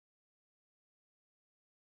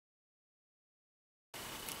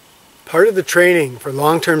Part of the training for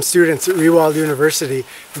long-term students at Rewald University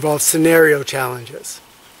involves scenario challenges.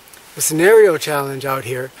 The scenario challenge out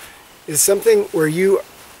here is something where you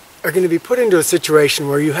are going to be put into a situation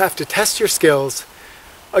where you have to test your skills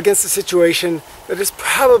against a situation that is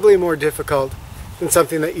probably more difficult than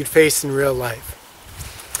something that you'd face in real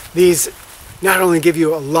life. These not only give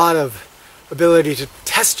you a lot of ability to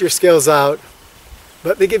test your skills out,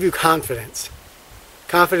 but they give you confidence.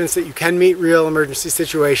 Confidence that you can meet real emergency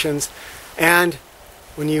situations, and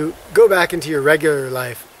when you go back into your regular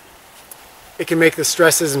life, it can make the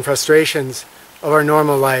stresses and frustrations of our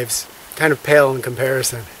normal lives kind of pale in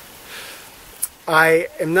comparison. I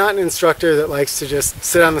am not an instructor that likes to just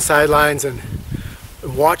sit on the sidelines and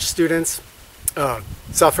watch students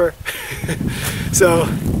suffer. So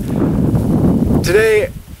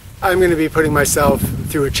today I'm going to be putting myself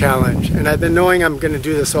through a challenge, and I've been knowing I'm going to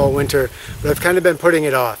do this all winter, but I've kind of been putting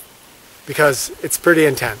it off because it's pretty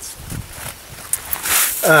intense.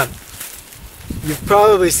 You've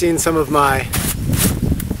probably seen some of my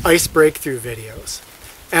ice breakthrough videos,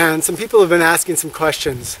 and some people have been asking some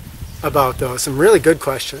questions about those, some really good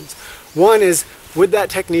questions. One is, would that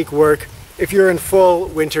technique work if you're in full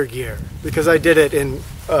winter gear? Because I did it in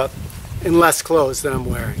less clothes than I'm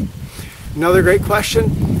wearing. Another great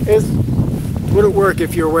question is, would it work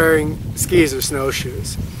if you're wearing skis or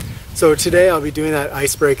snowshoes? So today I'll be doing that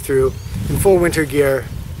ice breakthrough in full winter gear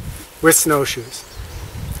with snowshoes.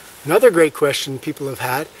 Another great question people have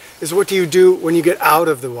had is, what do you do when you get out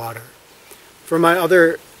of the water? For my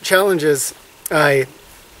other challenges, within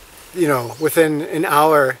an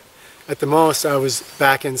hour at the most, I was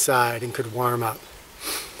back inside and could warm up.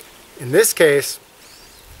 In this case,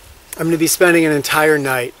 I'm going to be spending an entire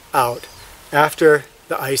night out after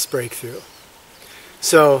the ice breakthrough.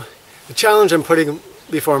 So the challenge I'm putting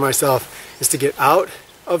before myself is to get out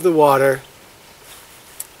of the water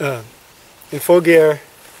in full gear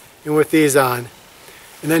and with these on,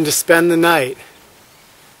 and then to spend the night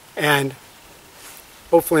and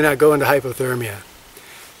hopefully not go into hypothermia.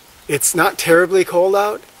 It's not terribly cold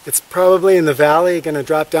out. It's probably in the valley going to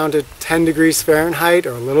drop down to 10 degrees Fahrenheit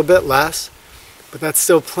or a little bit less, but that's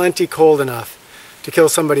still plenty cold enough to kill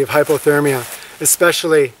somebody of hypothermia,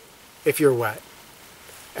 especially if you're wet.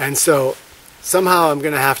 And so somehow I'm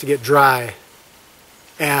going to have to get dry,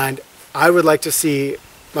 and I would like to see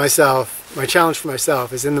myself, my challenge for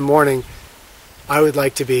myself is in the morning I would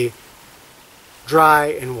like to be dry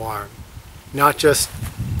and warm, not just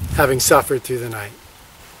having suffered through the night.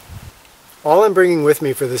 All I'm bringing with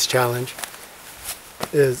me for this challenge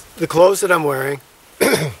is the clothes that I'm wearing,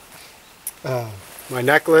 my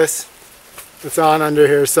necklace that's on under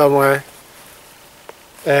here somewhere,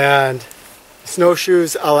 and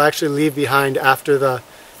snowshoes I'll actually leave behind after I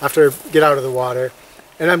get out of the water.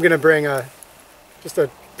 And I'm going to bring just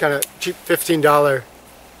a kind of cheap $15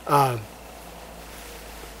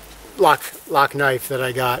 lock knife that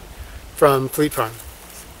I got from Fleet Farm.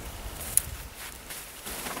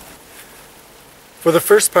 For the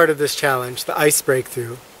first part of this challenge, the ice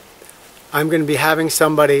breakthrough, I'm going to be having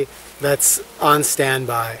somebody that's on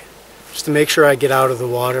standby just to make sure I get out of the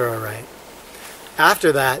water all right.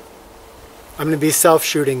 After that, I'm going to be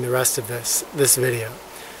self-shooting the rest of this video.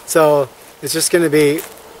 So it's just going to be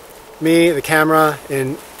me, the camera,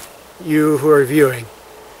 and you who are viewing,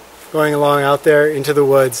 going along out there into the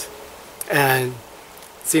woods and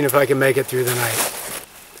seeing if I can make it through the night.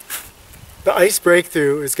 The ice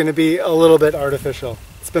breakthrough is going to be a little bit artificial.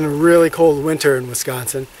 It's been a really cold winter in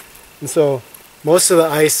Wisconsin, and so most of the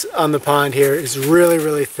ice on the pond here is really,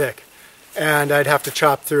 really thick, and I'd have to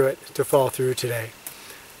chop through it to fall through today.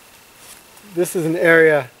 This is an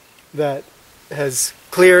area that has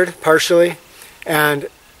cleared partially, and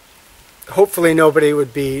hopefully nobody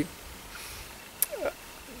would be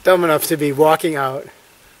dumb enough to be walking out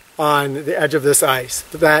on the edge of this ice.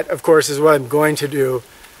 But that, of course, is what I'm going to do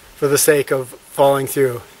for the sake of falling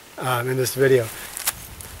through in this video.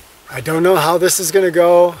 I don't know how this is going to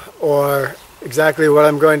go or exactly what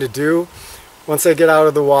I'm going to do. Once I get out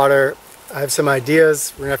of the water, I have some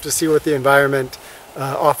ideas. We're going to have to see what the environment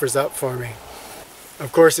offers up for me.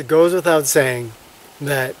 Of course, it goes without saying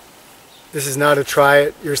that this is not a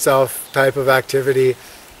try-it-yourself type of activity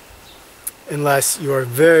unless you are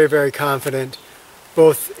very, very confident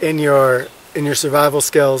both in your survival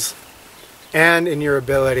skills and in your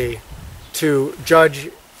ability to judge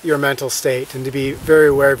your mental state and to be very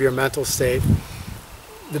aware of your mental state.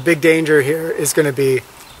 The big danger here is going to be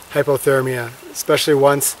hypothermia, especially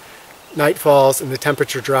once night falls and the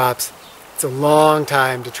temperature drops. It's a long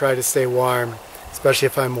time to try to stay warm, especially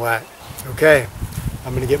if I'm wet. Okay,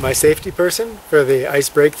 I'm going to get my safety person for the ice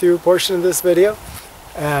breakthrough portion of this video,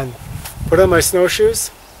 and put on my snowshoes,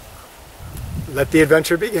 let the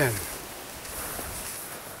adventure begin.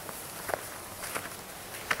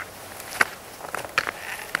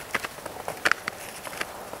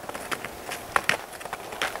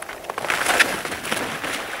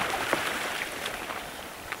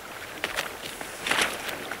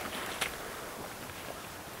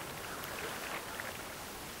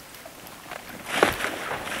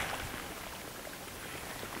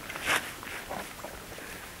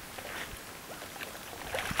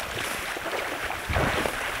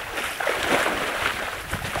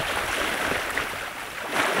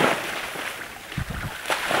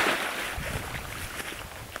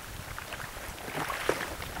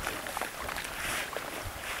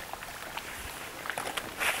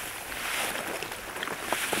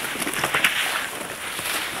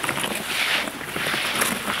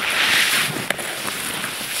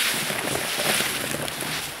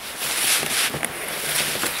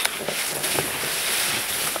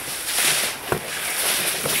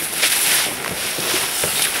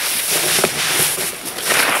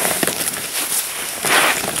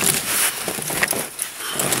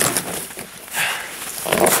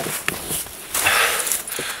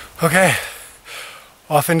 Okay,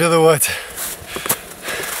 off into the woods.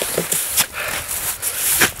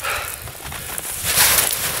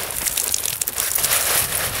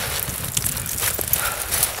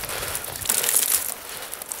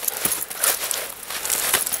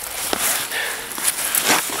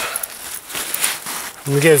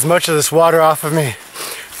 I'm gonna get as much of this water off of me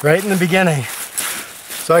right in the beginning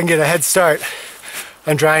so I can get a head start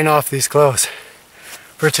on drying off these clothes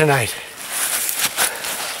for tonight.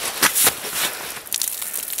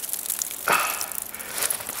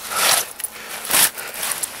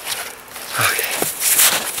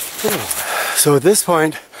 So at this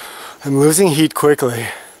point, I'm losing heat quickly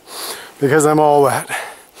because I'm all wet.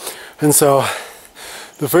 And so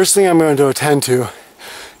the first thing I'm going to attend to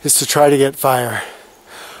is to try to get fire.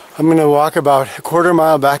 I'm going to walk about a quarter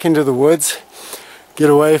mile back into the woods,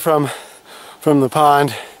 get away from the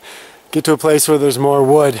pond, get to a place where there's more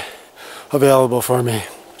wood available for me.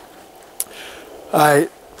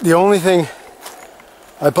 The only thing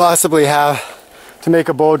I possibly have to make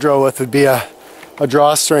a bow drill with would be a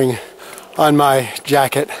drawstring on my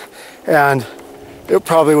jacket, and it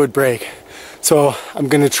probably would break. So I'm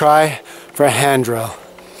going to try for a hand drill.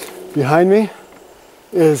 Behind me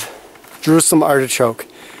is Jerusalem artichoke.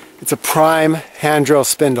 It's a prime hand drill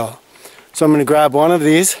spindle. So I'm going to grab one of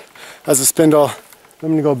these as a spindle. I'm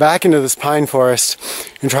going to go back into this pine forest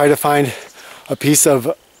and try to find a piece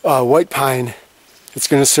of white pine that's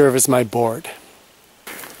going to serve as my board.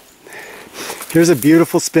 Here's a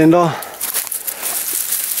beautiful spindle.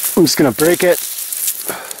 I'm just going to break it.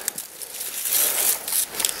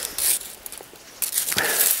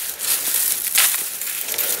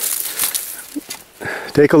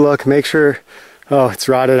 Take a look, make sure, oh, it's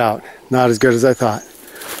rotted out. Not as good as I thought.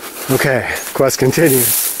 Okay, quest continues.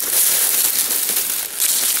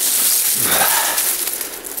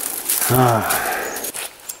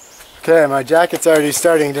 Okay, my jacket's already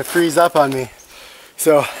starting to freeze up on me.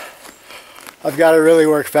 So I've got to really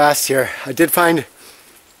work fast here. I did find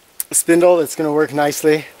a spindle that's going to work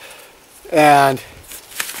nicely, and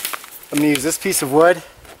I'm going to use this piece of wood.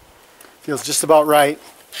 Feels just about right.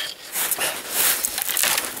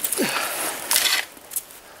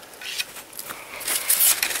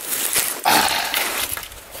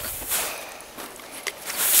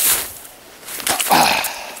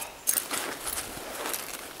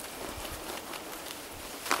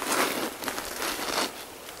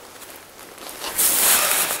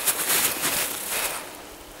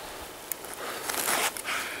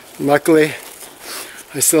 Luckily,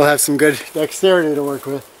 I still have some good dexterity to work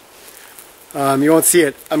with. You won't see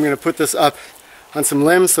it. I'm going to put this up on some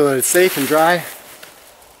limbs so that it's safe and dry.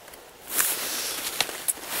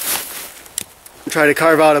 Try to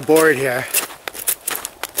carve out a board here.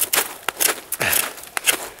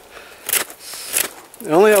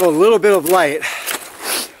 I only have a little bit of light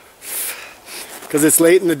because it's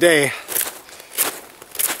late in the day.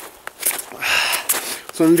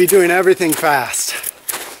 So I'm going to be doing everything fast.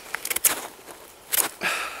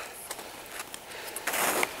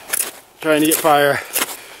 Trying to get fire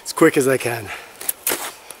as quick as I can.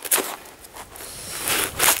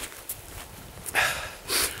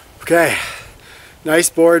 Okay,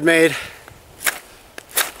 nice board made,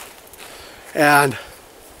 and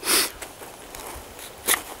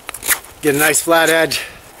get a nice flat edge.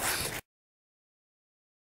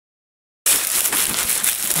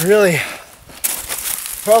 Really,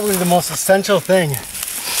 probably the most essential thing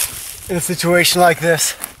in a situation like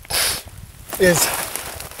this is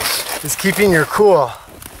is keeping your cool.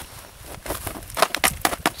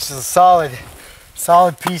 Which is a solid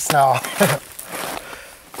piece now.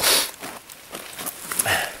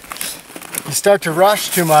 You start to rush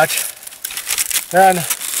too much, then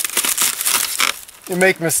you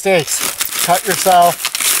make mistakes. Cut yourself,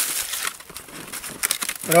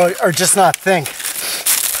 or just not think.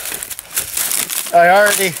 I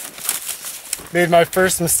already made my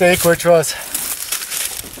first mistake, which was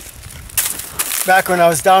back when I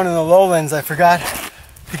was down in the lowlands. I forgot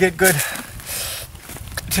to get good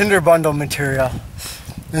tinder bundle material,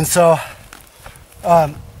 and so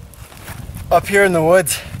up here in the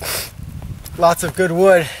woods, lots of good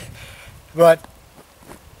wood, but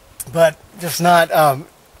just not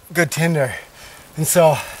good tinder. And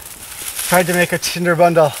so tried to make a tinder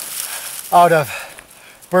bundle out of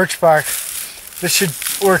birch bark. This should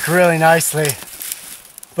work really nicely,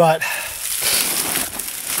 but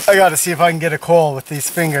I gotta see if I can get a coal with these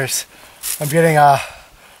fingers. I'm getting a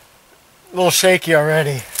little shaky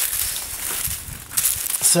already.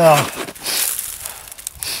 So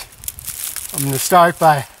I'm gonna start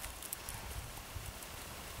by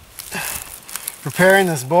preparing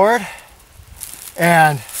this board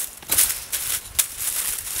and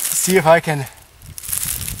see if I can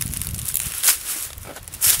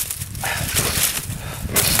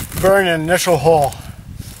burn an initial hole.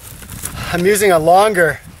 I'm using a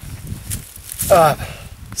longer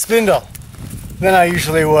spindle than I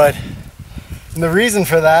usually would, and the reason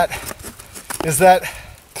for that is that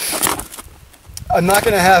I'm not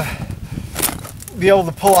going to be able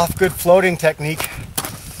to pull off good floating technique,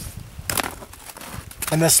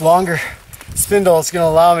 and this longer spindle is going to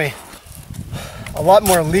allow me a lot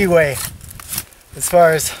more leeway as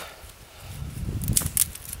far as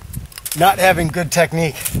not having good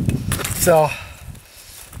technique. So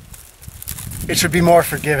it should be more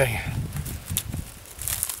forgiving.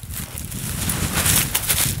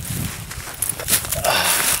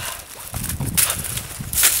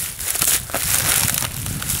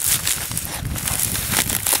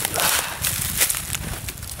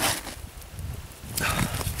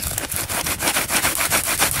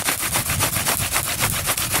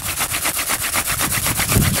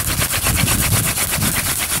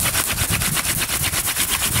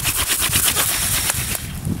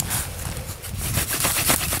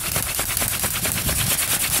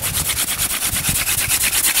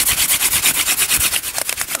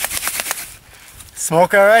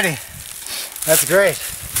 Smoke already. That's great.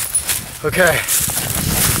 Okay.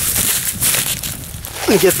 Let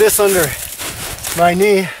me get this under my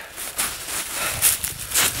knee.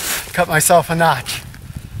 Cut myself a notch.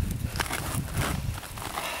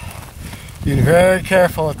 Being very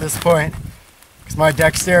careful at this point because my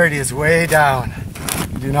dexterity is way down.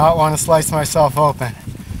 I do not want to slice myself open,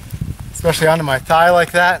 especially onto my thigh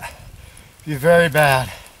like that. It'd be very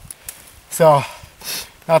bad. So,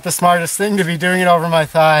 not the smartest thing to be doing it over my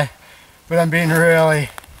thigh, but I'm being really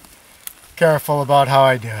careful about how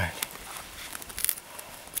I do it.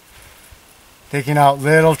 Taking out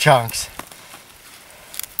little chunks.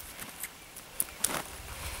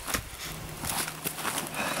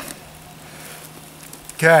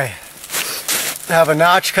 Okay, I have a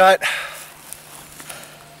notch cut.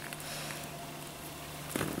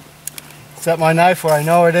 Set my knife where I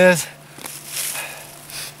know it is.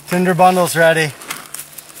 Tinder bundle's ready.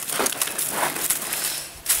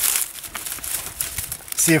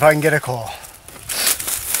 See if I can get a coal.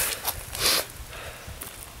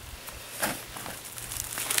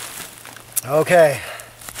 Okay,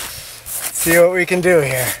 let's see what we can do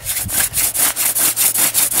here.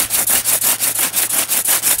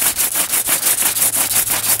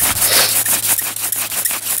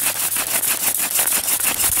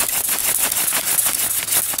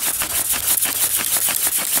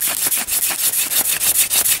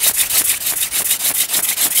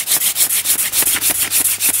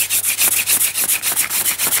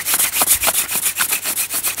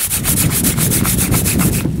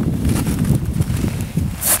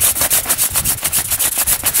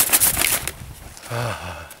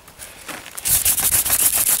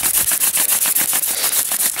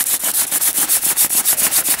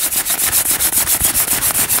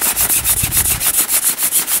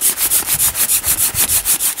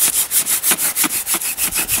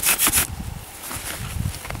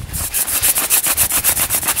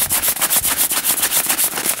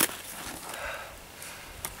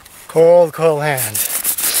 Cold hand.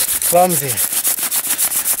 Clumsy.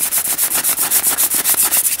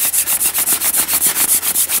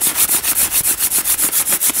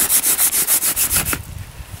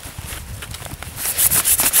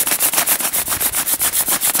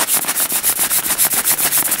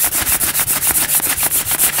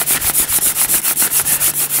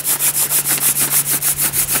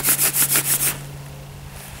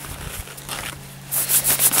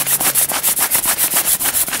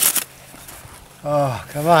 Oh,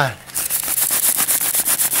 come on.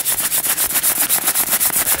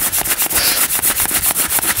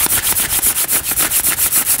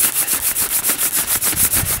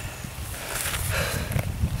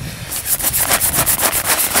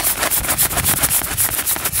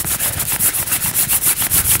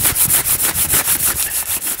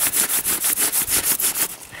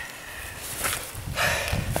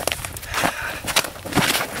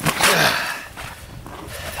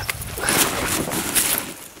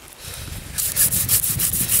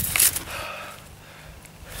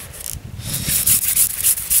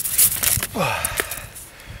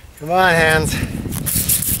 Come on, hands.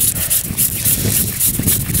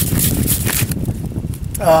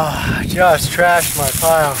 Oh, I just trashed my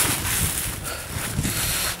pile.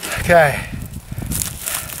 Okay.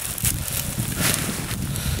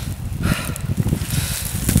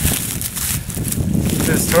 Keep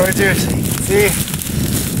this towards you so you can see.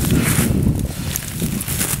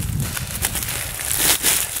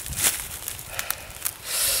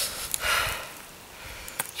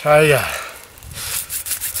 Try again.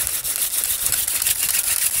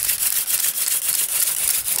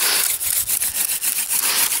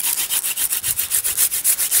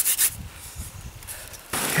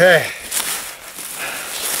 Okay.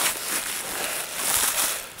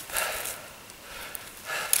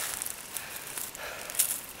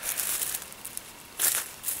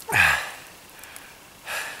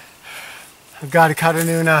 I've got to cut a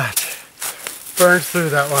new knot. Burned through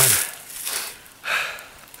that one.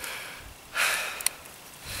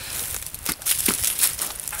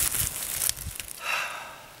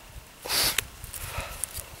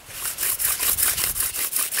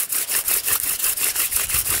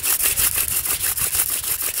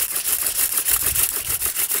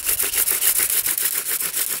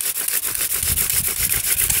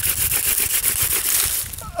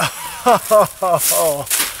 Oh.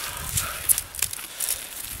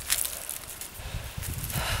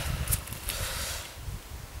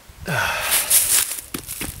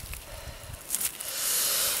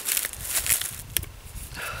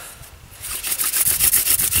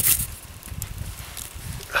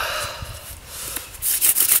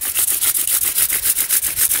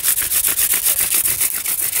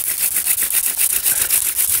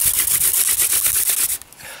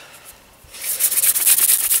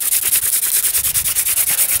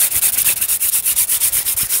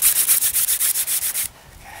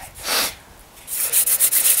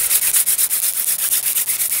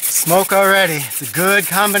 Smoke already. It's a good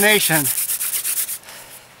combination.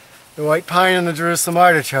 The white pine and the Jerusalem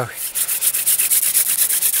artichoke.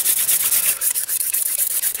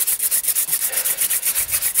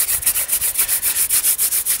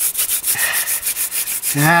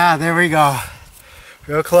 Yeah, there we go.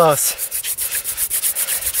 Real close.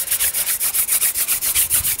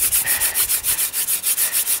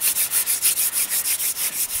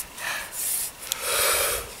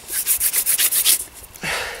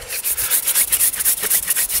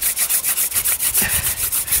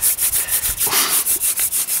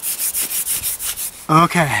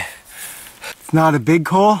 Okay, it's not a big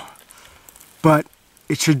coal, but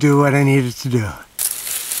it should do what I need it to do.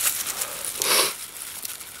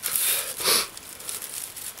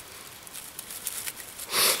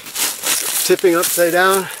 Tipping upside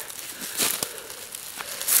down.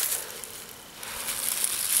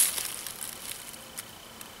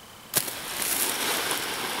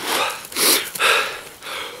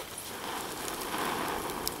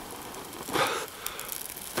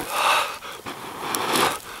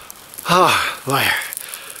 Ah, fire,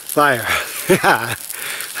 fire, yeah.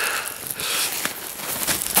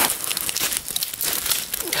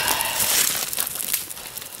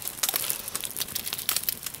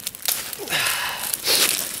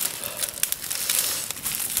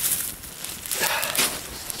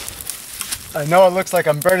 I know it looks like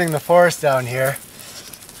I'm burning the forest down here.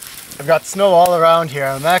 I've got snow all around here.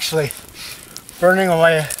 I'm actually burning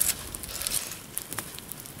away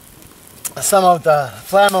some of the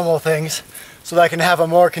flammable things so that I can have a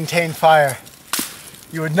more contained fire.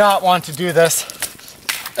 You would not want to do this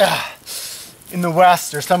in the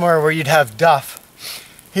west or somewhere where you'd have duff.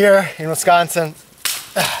 Here in Wisconsin,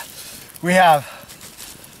 we have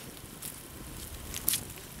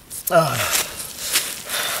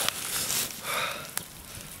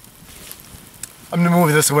I'm gonna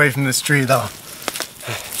move this away from this tree though.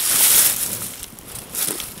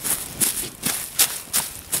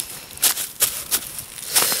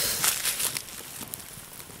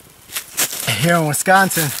 Here in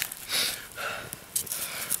Wisconsin,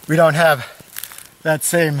 we don't have that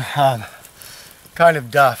same kind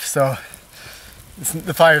of duff, so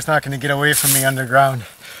the fire's not going to get away from me underground.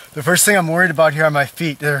 The first thing I'm worried about here are my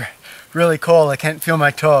feet. They're really cold. I can't feel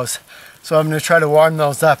my toes. So I'm going to try to warm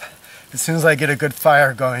those up as soon as I get a good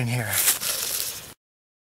fire going here.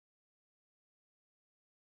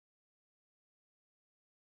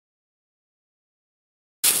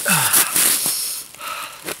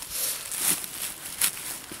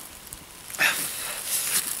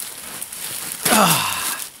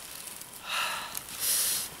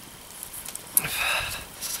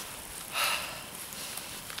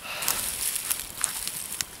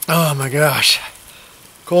 Oh my gosh.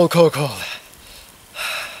 Cold, cold, cold.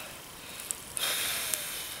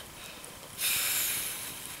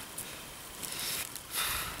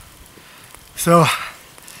 So,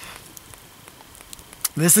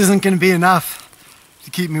 this isn't going to be enough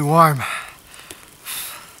to keep me warm.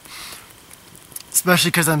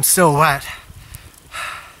 Especially because I'm still wet.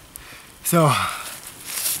 So,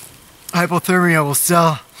 hypothermia will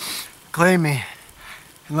still claim me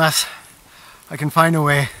unless I can find a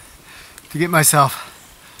way to get myself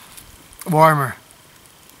warmer.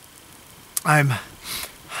 I'm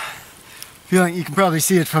feeling, you can probably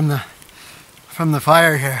see it from the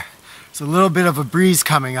fire here. There's a little bit of a breeze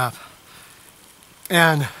coming up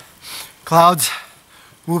and clouds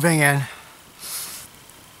moving in.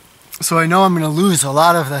 So I know I'm going to lose a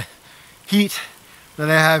lot of the heat that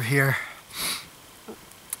I have here.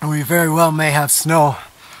 And we very well may have snow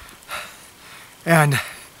and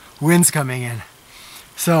winds coming in.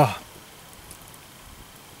 So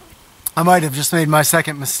I might have just made my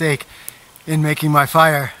second mistake in making my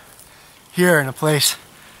fire here in a place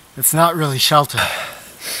that's not really sheltered.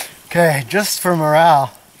 Okay, just for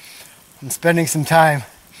morale, I'm spending some time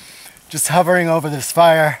just hovering over this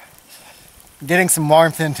fire, getting some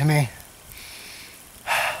warmth into me,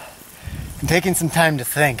 and taking some time to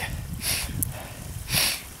think.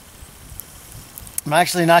 I'm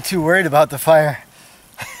actually not too worried about the fire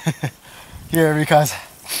here because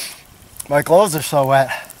my clothes are so wet.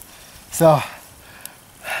 So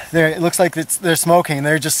it looks like they're smoking,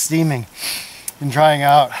 they're just steaming and drying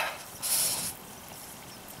out.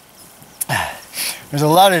 There's a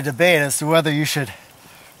lot of debate as to whether you should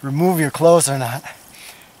remove your clothes or not.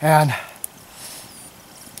 And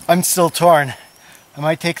I'm still torn. I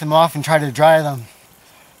might take them off and try to dry them.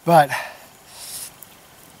 But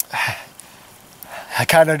I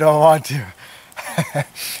kind of don't want to.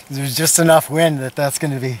 There's just enough wind that's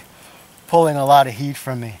going to be pulling a lot of heat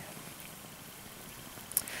from me.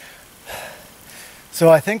 So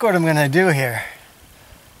I think what I'm going to do here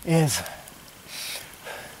is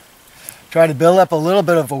try to build up a little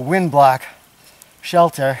bit of a wind block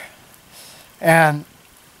shelter and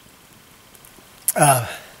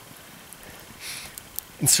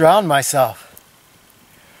surround myself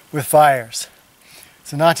with fires.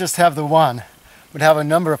 So not just have the one, but have a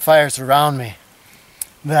number of fires around me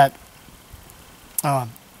that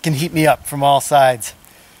can heat me up from all sides.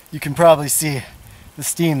 You can probably see the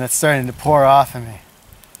steam that's starting to pour off of me.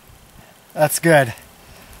 That's good.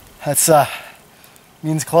 That's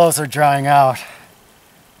means clothes are drying out.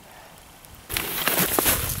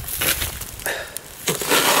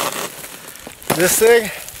 This thing,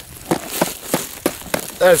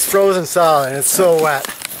 that is frozen solid and it's so wet.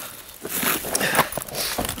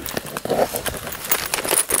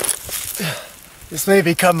 This may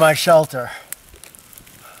become my shelter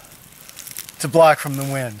to block from the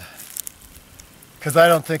wind, because I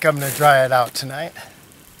don't think I'm going to dry it out tonight.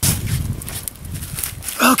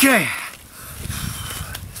 Okay,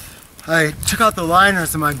 I took out the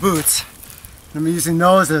liners of my boots. I'm using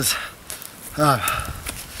those as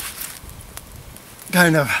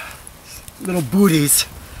kind of little booties.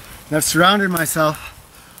 And I've surrounded myself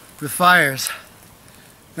with fires.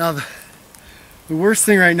 Now the worst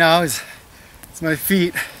thing right now is my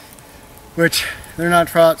feet, which they're not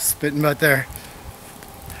frostbitten, but they're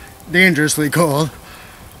dangerously cold.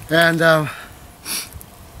 And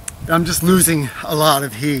I'm just losing a lot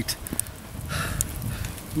of heat.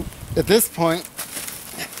 At this point,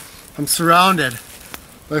 I'm surrounded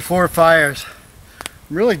by 4 fires.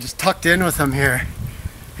 I'm really just tucked in with them here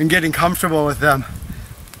and getting comfortable with them.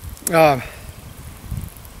 I'm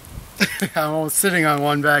almost sitting on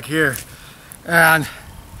one back here. And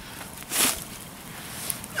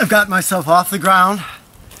I've got myself off the ground.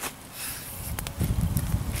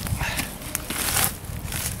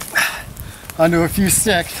 Onto a few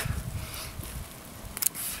sticks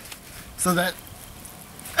so that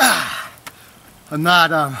I'm not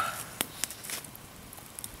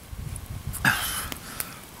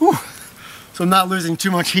so I'm not losing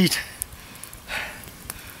too much heat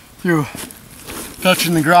through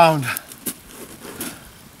touching the ground.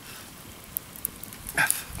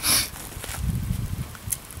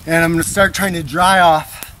 And I'm going to start trying to dry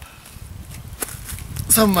off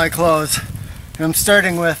some of my clothes. And I'm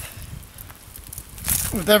starting with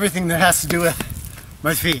everything that has to do with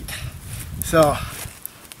my feet. So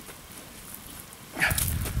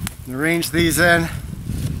arrange these in,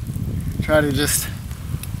 try to just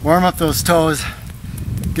warm up those toes,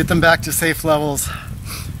 get them back to safe levels.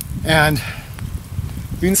 And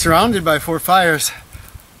being surrounded by 4 fires,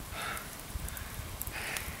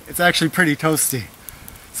 it's actually pretty toasty.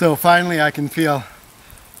 So finally I can feel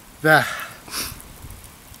that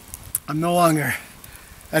I'm no longer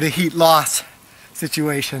at a heat loss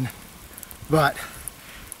situation, but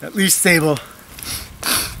at least stable.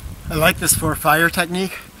 I like this 4 fire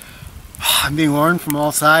technique. I'm being warmed from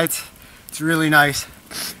all sides. It's really nice.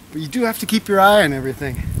 But you do have to keep your eye on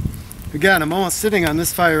everything. Again, I'm almost sitting on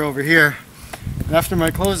this fire over here. And after my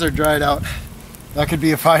clothes are dried out, that could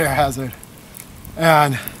be a fire hazard.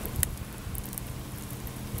 And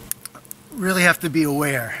really have to be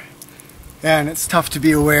aware. And it's tough to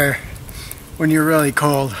be aware when you're really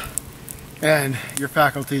cold and your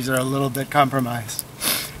faculties are a little bit compromised.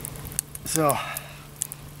 So,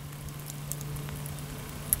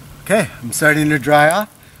 okay, I'm starting to dry off,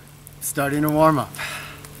 starting to warm up.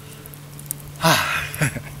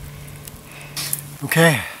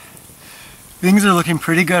 Okay, things are looking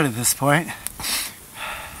pretty good at this point.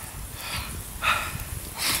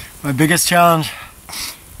 My biggest challenge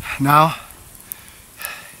now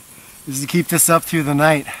is to keep this up through the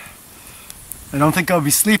night. I don't think I'll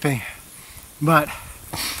be sleeping, but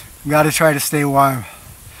I've got to try to stay warm.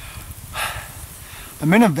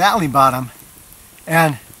 I'm in a valley bottom,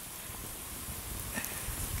 and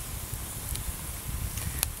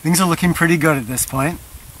things are looking pretty good at this point.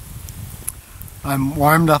 I'm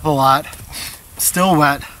warmed up a lot, still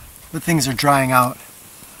wet, but things are drying out.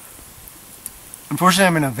 Unfortunately,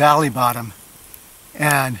 I'm in a valley bottom,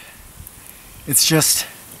 and it's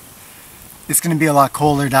going to be a lot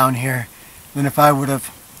colder down here than if I would have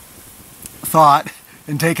thought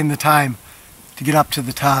and taken the time to get up to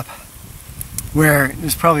the top, where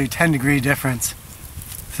there's probably a 10-degree difference.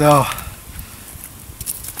 So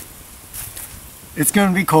it's going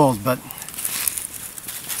to be cold, but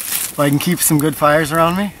if I can keep some good fires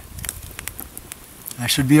around me, I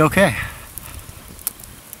should be okay.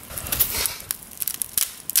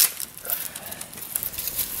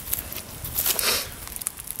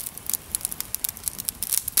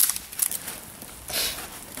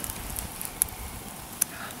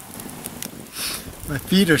 My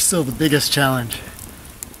feet are still the biggest challenge.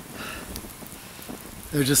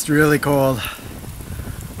 They're just really cold.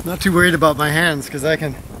 Not too worried about my hands because I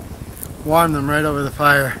can warm them right over the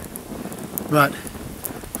fire. But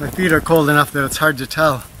my feet are cold enough that it's hard to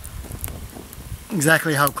tell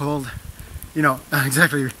exactly how cold, not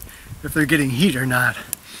exactly if they're getting heat or not.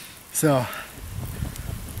 So,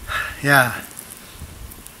 yeah.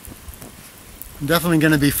 I'm definitely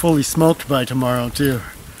going to be fully smoked by tomorrow too.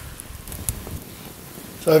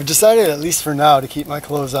 So I've decided, at least for now, to keep my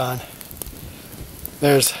clothes on.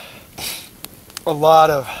 There's a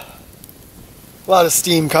lot of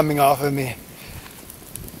steam coming off of me.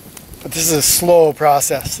 But this is a slow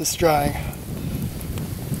process, this drying.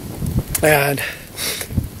 And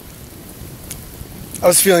I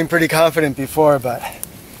was feeling pretty confident before, but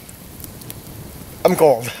I'm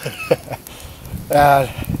cold. And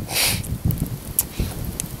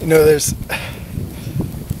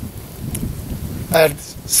I had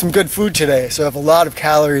some good food today, so I have a lot of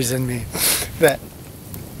calories in me that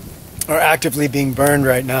are actively being burned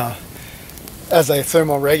right now as I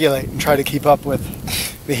thermoregulate and try to keep up with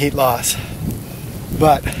the heat loss.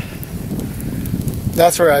 But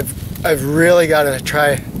that's where I've really got to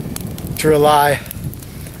try to rely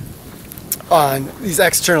on these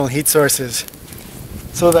external heat sources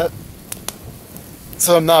so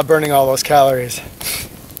I'm not burning all those calories.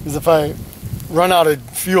 Because if I run out of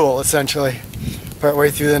fuel, essentially,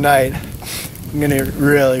 partway through the night, I'm gonna get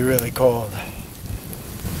really, really cold.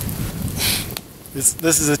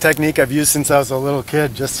 This is a technique I've used since I was a little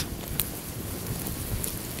kid, just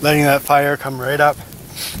letting that fire come right up.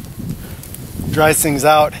 Dries things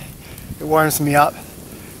out, it warms me up,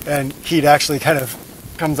 and heat actually kind of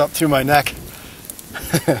comes up through my neck.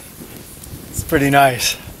 It's pretty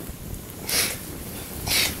nice.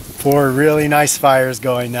 4 really nice fires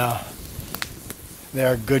going now. They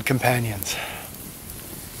are good companions.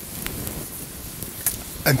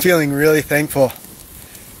 I'm feeling really thankful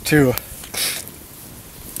to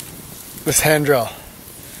this hand drill,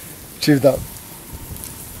 to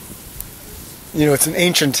it's an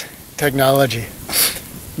ancient technology,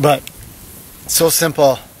 but so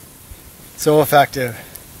simple, so effective,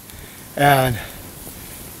 and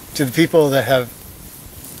to the people that have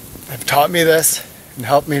taught me this and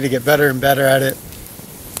helped me to get better and better at it.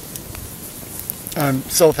 I'm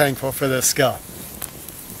so thankful for this skill.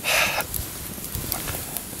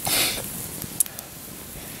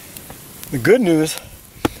 The good news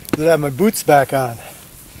is that I have my boots back on.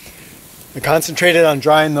 I concentrated on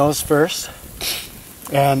drying those first,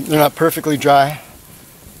 and they're not perfectly dry,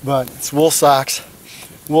 but it's wool socks,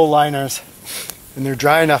 wool liners, and they're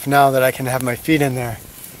dry enough now that I can have my feet in there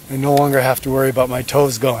and no longer have to worry about my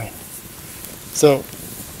toes going. So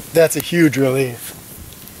that's a huge relief.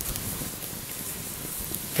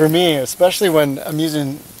 For me, especially when I'm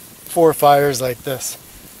using 4 fires like this,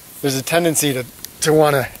 there's a tendency to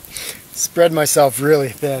want to spread myself really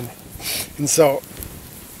thin. And so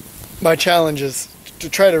my challenge is to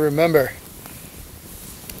try to remember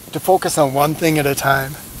to focus on one thing at a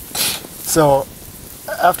time. So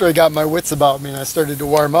after I got my wits about me and I started to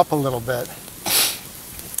warm up a little bit,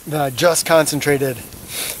 then I just concentrated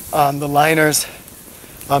on the liners,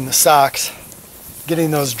 on the socks,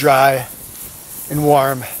 getting those dry and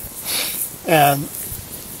warm. And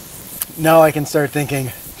now I can start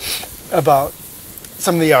thinking about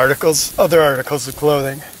some of the other articles of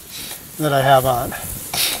clothing that I have on.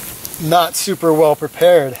 Not super well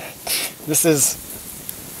prepared.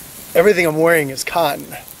 Everything I'm wearing is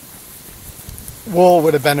cotton. Wool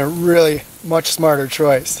would have been a really much smarter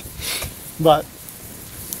choice. But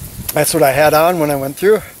that's what I had on when I went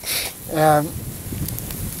through. And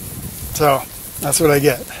so that's what I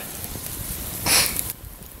get.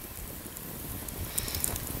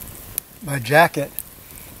 My jacket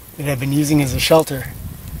that I've been using as a shelter,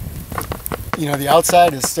 you know, the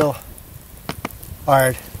outside is still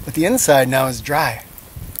hard, but the inside now is dry.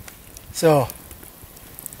 So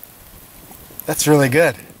that's really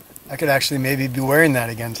good. I could actually maybe be wearing that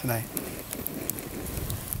again tonight.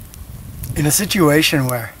 In a situation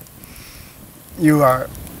where you are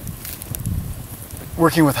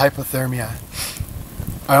working with hypothermia,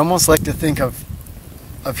 I almost like to think of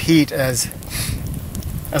heat as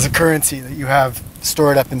a currency that you have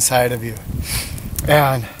stored up inside of you.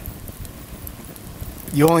 And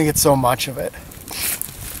you only get so much of it.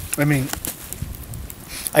 I mean,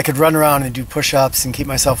 I could run around and do push-ups and keep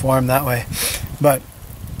myself warm that way, but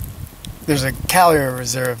there's a calorie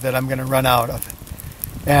reserve that I'm going to run out of.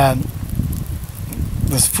 And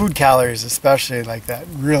those food calories, especially, like that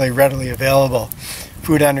really readily available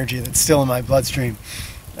food energy that's still in my bloodstream,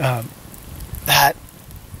 that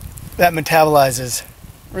metabolizes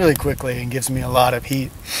really quickly and gives me a lot of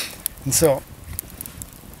heat. And so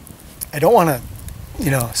I don't want to,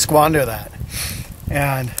 squander that.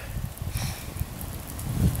 And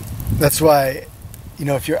that's why,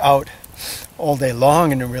 if you're out all day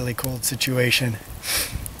long in a really cold situation,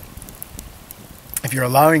 if you're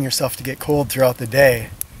allowing yourself to get cold throughout the day,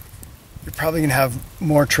 you're probably going to have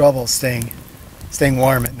more trouble staying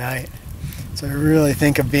warm at night. So I really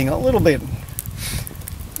think of being a little bit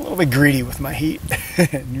greedy with my heat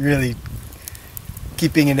and really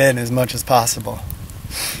keeping it in as much as possible.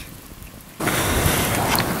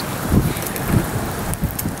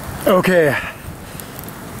 Okay,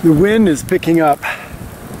 the wind is picking up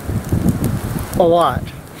a lot,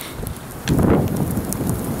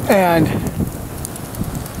 and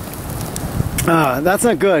that's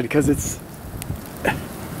not good because it's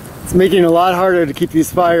making it a lot harder to keep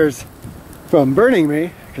these fires from burning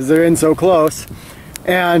me because they're in so close.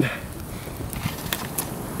 And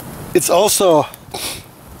it's also,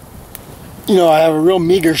 I have a real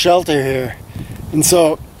meager shelter here, and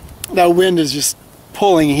so that wind is just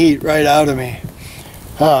pulling heat right out of me.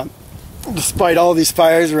 Despite all these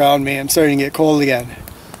fires around me, I'm starting to get cold again.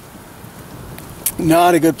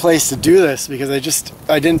 Not a good place to do this because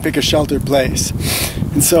I didn't pick a sheltered place.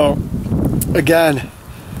 And so, again,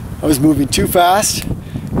 I was moving too fast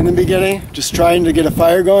in the beginning, just trying to get a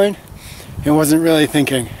fire going, and wasn't really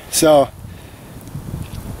thinking. So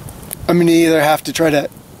I'm gonna either have to try to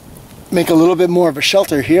make a little bit more of a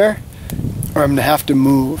shelter here, or I'm gonna have to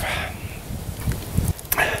move.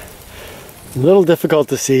 A little difficult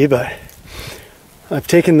to see, but I've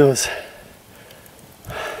taken those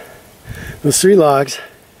 3 logs,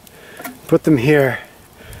 put them here,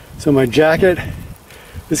 so my jacket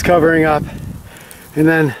is covering up, and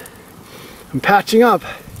then I'm patching up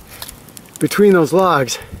between those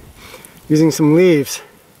logs using some leaves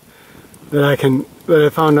that I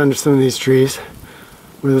found under some of these trees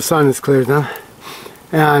where the sun has cleared them,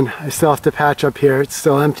 and I still have to patch up here. It's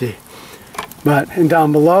still empty, and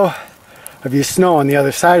down below I've used snow on the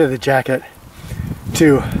other side of the jacket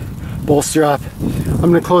to bolster up. I'm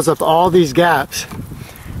going to close up all these gaps,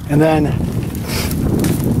 and then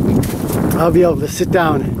I'll be able to sit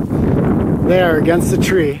down there against the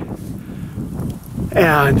tree,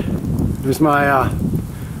 and there's my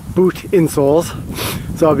boot insoles,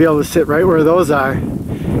 so I'll be able to sit right where those are,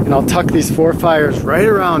 and I'll tuck these 4 fires right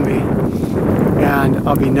around me, and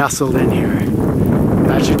I'll be nestled in here.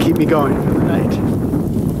 That should keep me going for the night.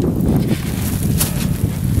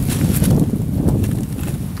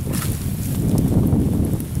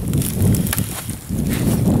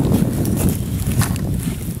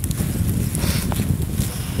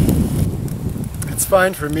 It's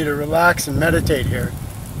fine for me to relax and meditate here.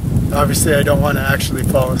 Obviously, I don't want to actually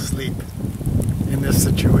fall asleep in this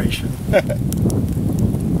situation.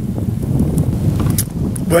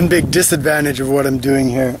 One big disadvantage of what I'm doing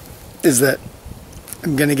here is that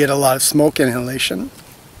I'm going to get a lot of smoke inhalation.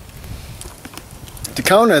 To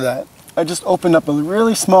counter that, I just opened up a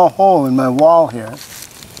really small hole in my wall here,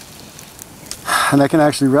 and I can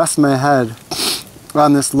actually rest my head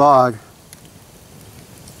on this log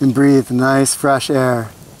and breathe nice fresh air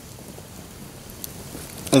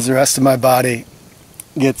as the rest of my body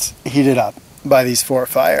gets heated up by these 4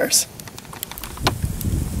 fires.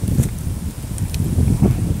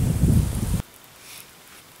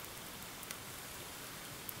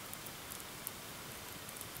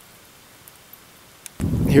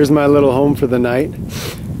 Here's my little home for the night.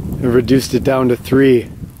 I've reduced it down to 3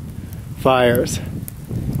 fires.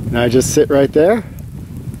 And I just sit right there,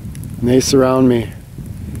 and they surround me.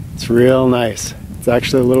 It's real nice. It's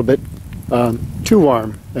actually a little bit too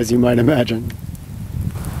warm, as you might imagine.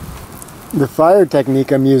 The fire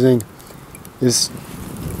technique I'm using is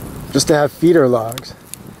just to have feeder logs.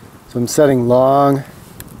 So I'm setting long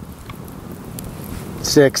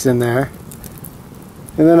sticks in there,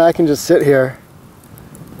 and then I can just sit here,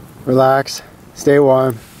 relax, stay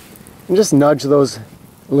warm, and just nudge those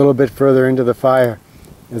a little bit further into the fire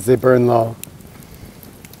as they burn low.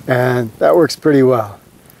 And that works pretty well,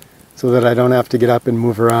 so that I don't have to get up and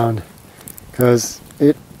move around, because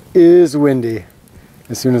it is windy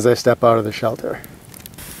as soon as I step out of the shelter.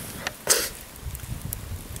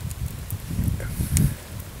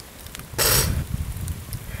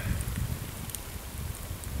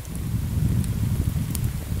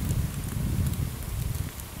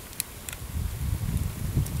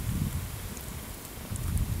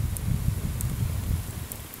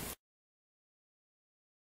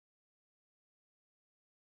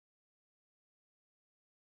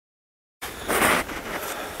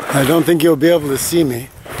 I don't think you'll be able to see me.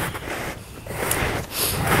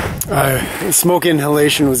 Smoke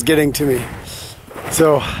inhalation was getting to me.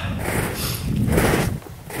 So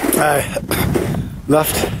I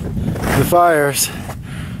left the fires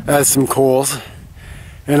as some coals,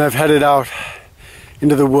 and I've headed out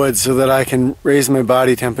into the woods so that I can raise my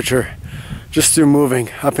body temperature just through moving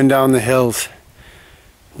up and down the hills.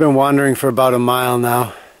 I've been wandering for about a mile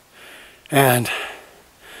now, and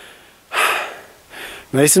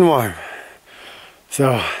nice and warm.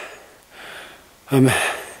 So I'm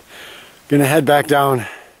gonna head back down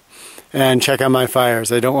and check on my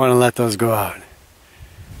fires. I don't want to let those go out.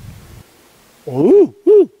 Ooh,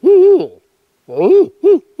 ooh, ooh. Ooh,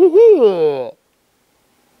 ooh, ooh.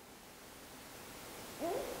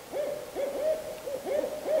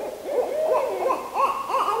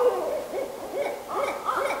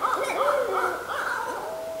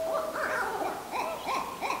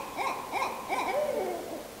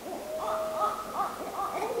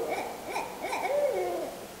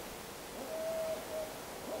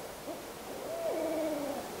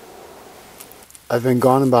 I've been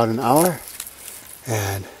gone about an hour,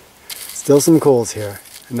 and still some coals here,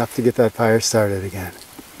 enough to get that fire started again.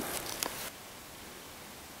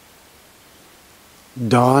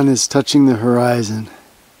 Dawn is touching the horizon.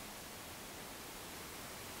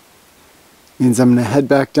 Means I'm gonna head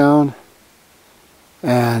back down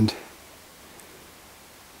and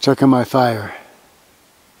check on my fire.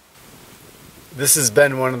 This has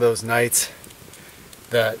been one of those nights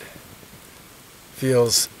that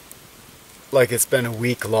feels like it's been a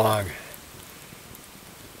week long.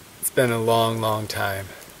 It's been a long, long time.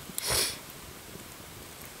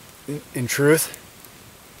 In truth,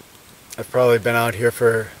 I've probably been out here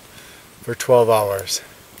for 12 hours.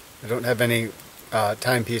 I don't have any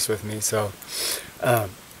timepiece with me, so I'm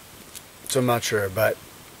not sure, but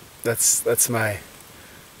that's my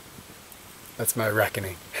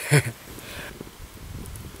reckoning.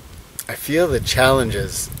 I feel the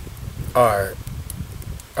challenges are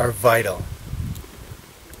vital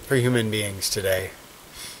for human beings today.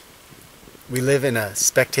 We live in a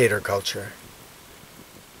spectator culture,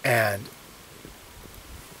 and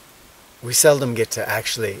we seldom get to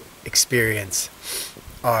actually experience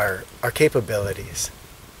our capabilities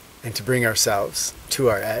and to bring ourselves to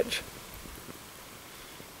our edge.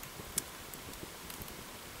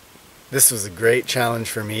 This was a great challenge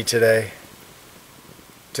for me today.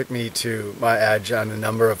 Took me to my edge on a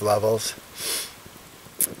number of levels.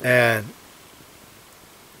 And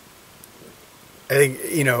I think,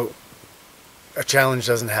 you know, a challenge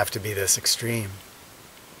doesn't have to be this extreme.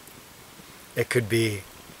 It could be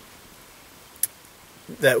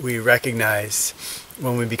that we recognize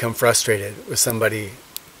when we become frustrated with somebody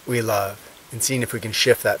we love and seeing if we can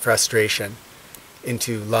shift that frustration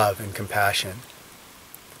into love and compassion.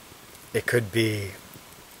 It could be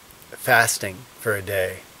fasting for a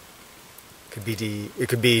day. It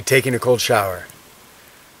could be taking a cold shower.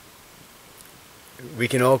 We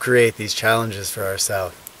can all create these challenges for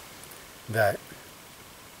ourselves that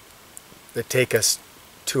take us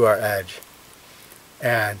to our edge,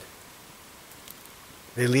 and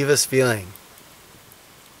they leave us feeling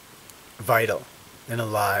vital and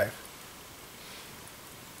alive.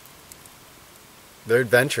 They're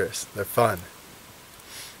adventurous, they're fun.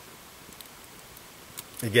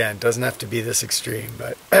 Again, it doesn't have to be this extreme,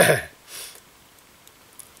 but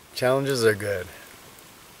challenges are good.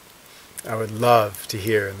 I would love to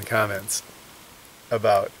hear in the comments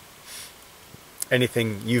about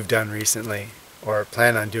anything you've done recently or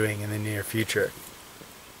plan on doing in the near future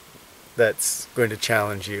that's going to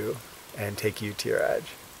challenge you and take you to your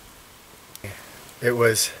edge. It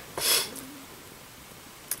was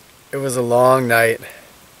a long night.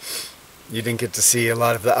 You didn't get to see a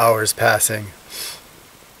lot of the hours passing.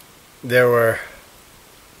 There were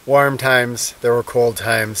warm times, there were cold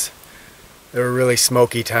times, there were really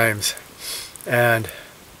smoky times, and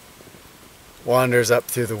wanders up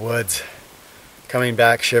through the woods, coming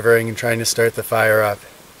back shivering and trying to start the fire up.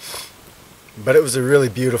 But it was a really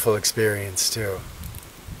beautiful experience too,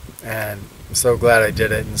 and I'm so glad I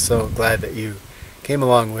did it, and so glad that you came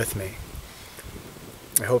along with me.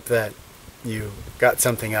 I hope that you got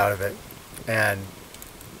something out of it and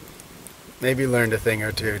maybe learned a thing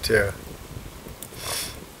or two too.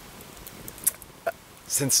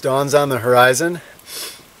 Since dawn's on the horizon,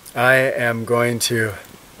 I am going to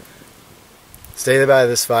stay by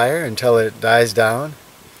this fire until it dies down,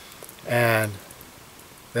 and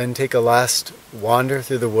then take a last wander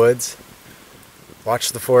through the woods,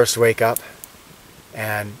 watch the forest wake up,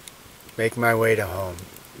 and make my way to home.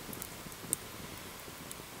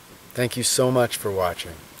 Thank you so much for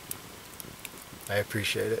watching. I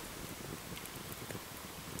appreciate it.